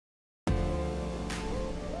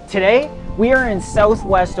Today, we are in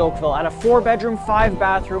Southwest Oakville at a 4-bedroom,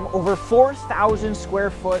 5-bathroom, over 4,000 square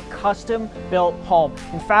foot custom built home.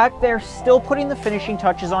 In fact, they're still putting the finishing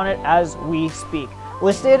touches on it as we speak.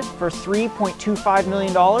 Listed for $3.25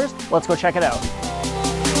 million. Let's go check it out.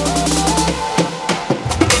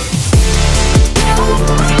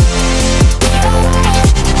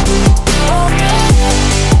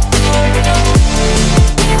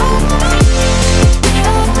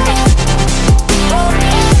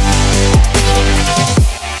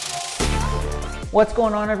 What's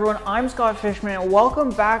going on, everyone? I'm Scott Fishman and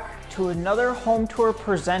welcome back to another home tour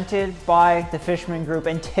presented by the Fishman Group.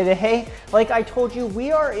 And today, like I told you,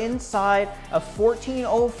 we are inside of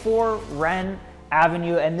 1404 Wren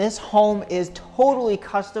Avenue, and this home is totally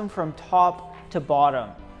custom from top to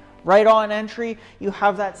bottom. Right on entry, you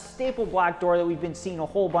have that staple black door that we've been seeing a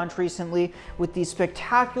whole bunch recently with these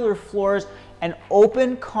spectacular floors, an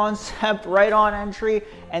open concept right on entry,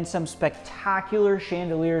 and some spectacular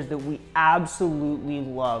chandeliers that we absolutely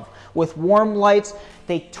love. With warm lights,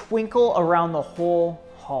 they twinkle around the whole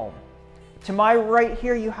home. To my right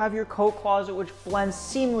here, you have your coat closet, which blends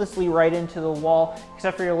seamlessly right into the wall,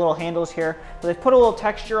 except for your little handles here. But they've put a little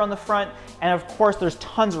texture on the front, and of course, there's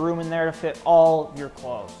tons of room in there to fit all your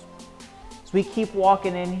clothes. As we keep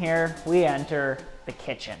walking in here, we enter the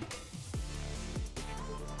kitchen.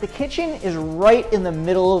 The kitchen is right in the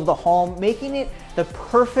middle of the home, making it the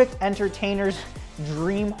perfect entertainer's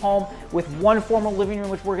dream home, with one formal living room,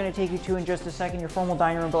 which we're going to take you to in just a second, your formal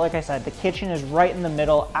dining room. But like I said, the kitchen is right in the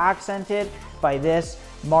middle, accented by this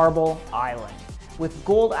marble island, with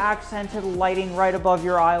gold accented lighting right above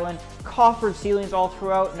your island, coffered ceilings all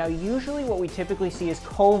throughout. Now, usually what we typically see is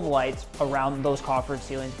cove lights around those coffered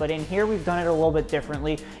ceilings, but in here we've done it a little bit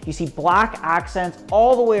differently. You see black accents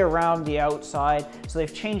all the way around the outside, so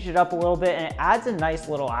they've changed it up a little bit, and it adds a nice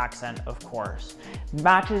little accent, of course.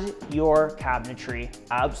 Matches your cabinetry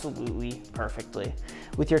absolutely perfectly.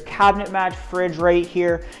 With your cabinet match fridge right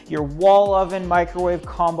here, your wall oven microwave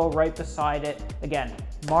combo right beside it. Again,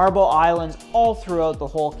 marble islands all throughout the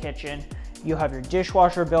whole kitchen. You have your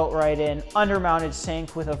dishwasher built right in, undermounted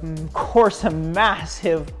sink with, of course, a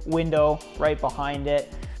massive window right behind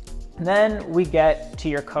it. And then we get to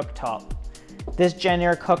your cooktop. This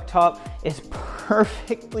Jenn-Air cooktop is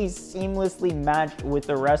perfectly seamlessly matched with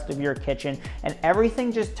the rest of your kitchen, and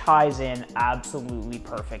everything just ties in absolutely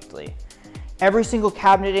perfectly. Every single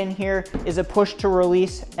cabinet in here is a push to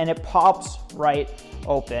release, and it pops right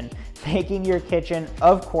open, making your kitchen,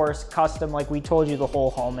 of course, custom like we told you the whole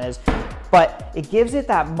home is. But it gives it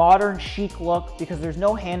that modern chic look because there's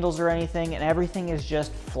no handles or anything, and everything is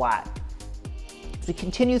just flat. As we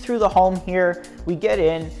continue through the home here, we get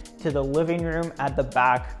in to the living room at the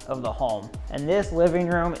back of the home. And this living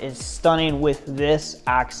room is stunning with this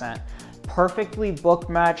accent. Perfectly book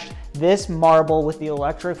matched. This marble with the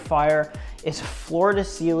electric fire is floor to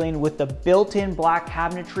ceiling with the built-in black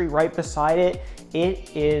cabinetry right beside it.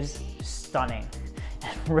 It is stunning.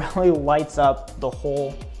 It really lights up the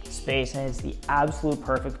whole space, and it's the absolute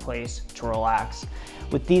perfect place to relax.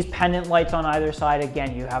 With these pendant lights on either side,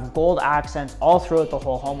 again, you have gold accents all throughout the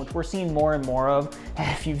whole home, which we're seeing more and more of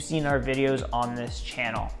if you've seen our videos on this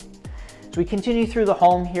channel. So we continue through the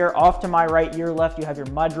home here. Off to my right, your left, you have your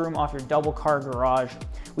mudroom off your double car garage.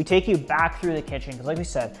 We take you back through the kitchen because, like we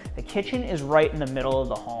said, the kitchen is right in the middle of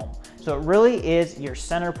the home. So it really is your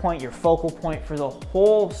center point, your focal point for the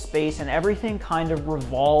whole space, and everything kind of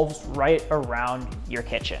revolves right around your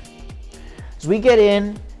kitchen. As we get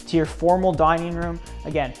in to your formal dining room,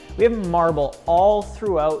 again, we have marble all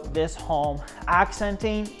throughout this home,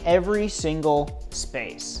 accenting every single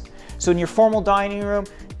space. So in your formal dining room,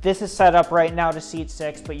 this is set up right now to seat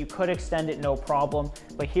 6, but you could extend it no problem.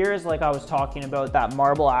 But here is, like I was talking about, that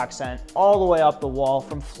marble accent all the way up the wall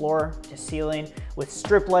from floor to ceiling, with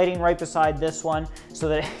strip lighting right beside this one so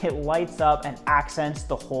that it lights up and accents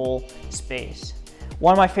the whole space.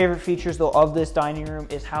 One of my favorite features though of this dining room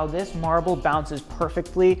is how this marble bounces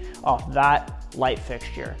perfectly off that light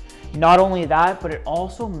fixture. Not only that, but it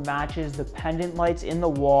also matches the pendant lights in the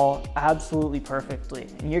wall absolutely perfectly.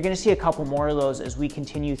 And you're gonna see a couple more of those as we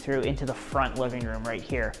continue through into the front living room right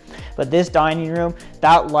here. But this dining room,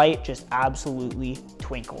 that light just absolutely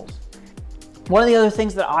twinkles. One of the other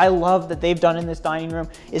things that I love that they've done in this dining room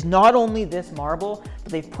is not only this marble,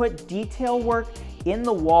 but they've put detail work in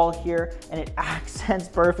the wall here, and it accents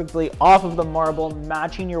perfectly off of the marble,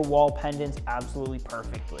 matching your wall pendants absolutely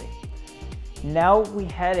perfectly. Now we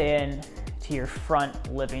head in to to your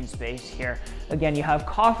front living space here. Again, you have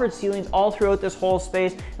coffered ceilings all throughout this whole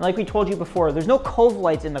space. And like we told you before, there's no cove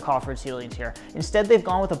lights in the coffered ceilings here. Instead, they've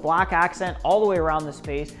gone with a black accent all the way around the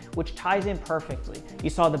space, which ties in perfectly. You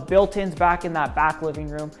saw the built-ins back in that back living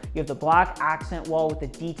room. You have the black accent wall with the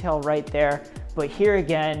detail right there. But here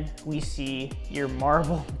again, we see your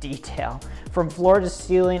marble detail. From floor to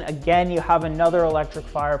ceiling, again, you have another electric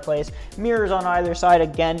fireplace. Mirrors on either side.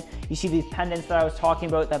 Again, you see these pendants that I was talking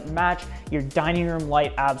about that match your dining room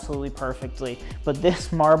light absolutely perfectly. But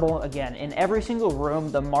this marble, again, in every single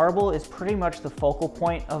room, the marble is pretty much the focal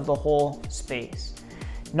point of the whole space.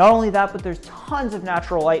 Not only that, but there's tons of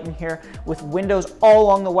natural light in here with windows all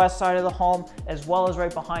along the west side of the home, as well as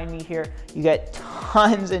right behind me here. You get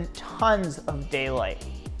tons and tons of daylight.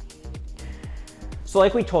 So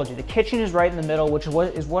like we told you, the kitchen is right in the middle, which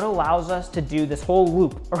is what allows us to do this whole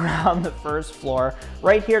loop around the first floor.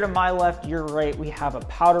 Right here to my left, your right, we have a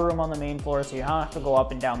powder room on the main floor, so you don't have to go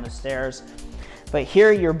up and down the stairs. But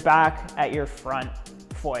here you're back at your front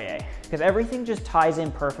foyer, because everything just ties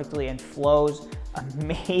in perfectly and flows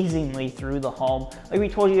amazingly through the home. Like we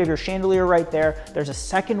told you, you have your chandelier right there. There's a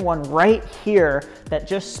second one right here that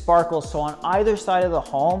just sparkles. So on either side of the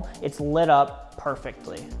home, it's lit up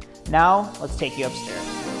perfectly. Now, let's take you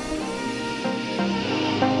upstairs.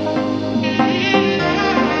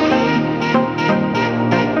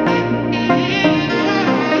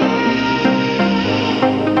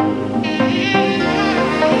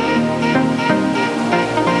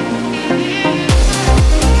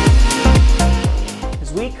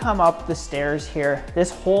 Come up the stairs here,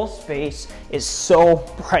 this whole space is so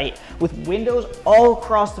bright with windows all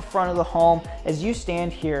across the front of the home. As you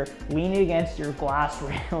stand here leaning against your glass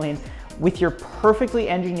railings with your perfectly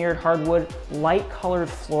engineered hardwood light colored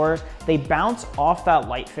floors, they bounce off that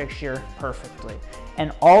light fixture perfectly,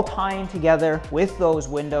 and all tying together with those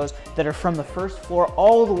windows that are from the first floor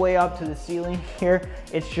all the way up to the ceiling here.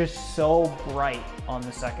 It's just so bright on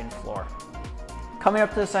the second floor. Coming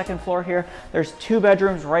up to the second floor here, there's two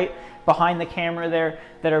bedrooms right behind the camera there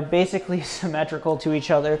that are basically symmetrical to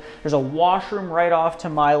each other. There's a washroom right off to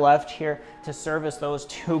my left here to service those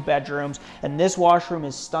two bedrooms. And this washroom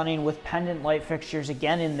is stunning with pendant light fixtures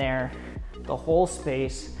again in there. The whole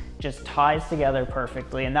space just ties together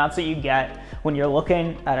perfectly. And that's what you get when you're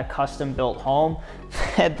looking at a custom built home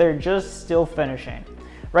that they're just still finishing.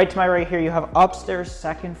 Right to my right here, you have upstairs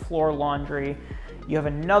second floor laundry. You have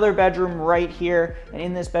another bedroom right here, and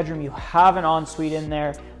in this bedroom you have an ensuite in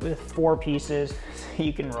there with 4 pieces, so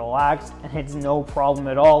you can relax, and it's no problem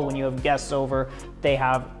at all when you have guests over. They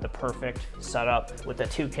have the perfect setup with the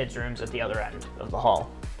 2 kids' rooms at the other end of the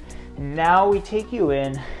hall. Now we take you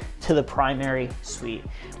in to the primary suite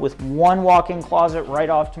with 1 walk-in closet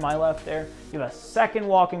right off to my left there. You have a second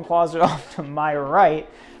walk-in closet off to my right,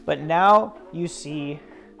 but now you see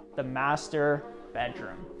the master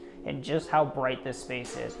bedroom and just how bright this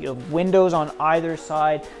space is. You have windows on either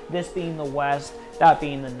side, this being the west, that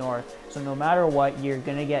being the north. So no matter what, you're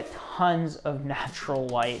gonna get tons of natural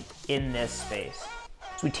light in this space.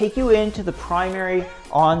 So we take you into the primary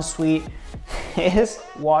ensuite. This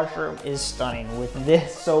washroom is stunning with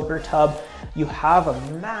this soaker tub. You have a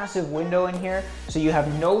massive window in here, so you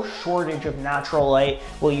have no shortage of natural light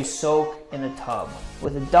while you soak in the tub.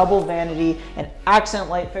 With a double vanity, an accent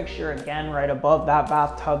light fixture again right above that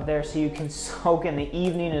bathtub there, so you can soak in the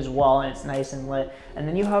evening as well, and it's nice and lit. And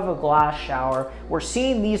then you have a glass shower. We're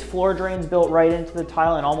seeing these floor drains built right into the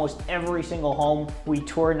tile in almost every single home we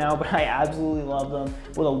tour now, but I absolutely love them,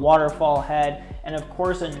 with a waterfall head and of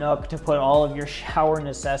course a nook to put all of your shower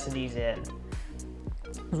necessities in.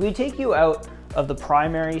 As we take you out of the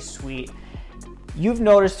primary suite, you've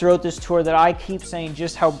noticed throughout this tour that I keep saying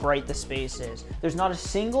just how bright the space is. There's not a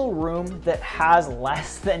single room that has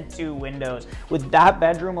less than 2 windows. With that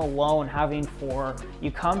bedroom alone having 4, you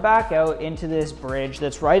come back out into this bridge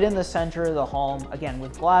that's right in the center of the home, again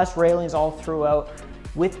with glass railings all throughout,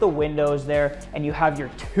 with the windows there, and you have your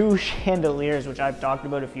 2 chandeliers, which I've talked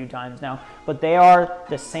about a few times now, but they are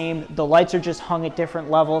the same. The lights are just hung at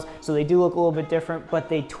different levels, so they do look a little bit different, but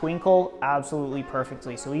they twinkle absolutely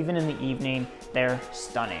perfectly. So even in the evening, they're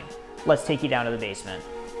stunning. Let's take you down to the basement.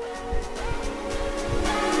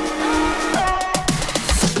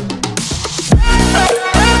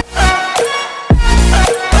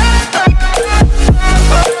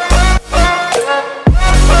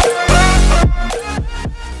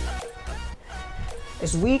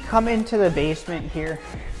 As we come into the basement here,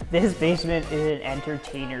 this basement is an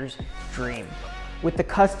entertainer's dream. With the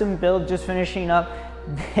custom build just finishing up,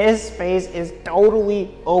 this space is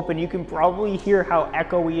totally open. You can probably hear how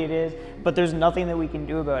echoey it is but there's nothing that we can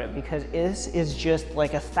do about it because this is just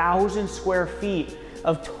like 1,000 square feet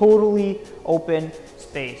of totally open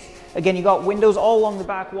space. Again, you got windows all along the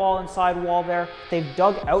back wall and side wall there. They've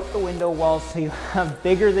dug out the window wells, so you have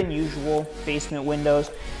bigger than usual basement windows.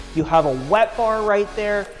 You have a wet bar right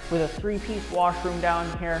there with a 3-piece washroom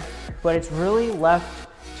down here, but it's really left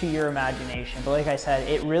to your imagination. But like I said,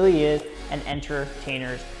 it really is an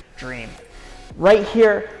entertainer's dream. Right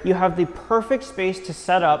here, you have the perfect space to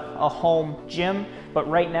set up a home gym, but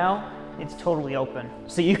right now, it's totally open.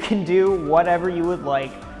 So you can do whatever you would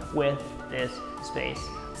like with this space.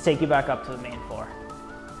 Let's take you back up to the main floor.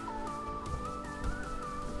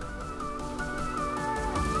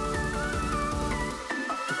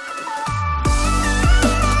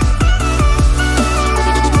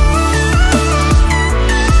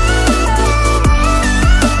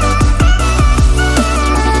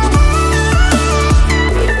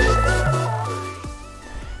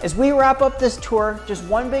 As we wrap up this tour, just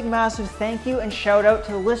one big massive thank you and shout out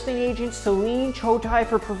to the listing agent Celine Chotai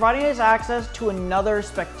for providing us access to another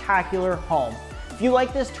spectacular home. If you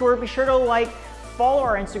like this tour, be sure to like, follow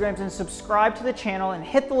our Instagrams and subscribe to the channel and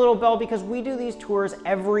hit the little bell because we do these tours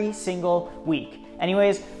every single week.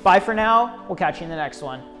 Anyways, bye for now. We'll catch you in the next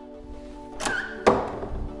one.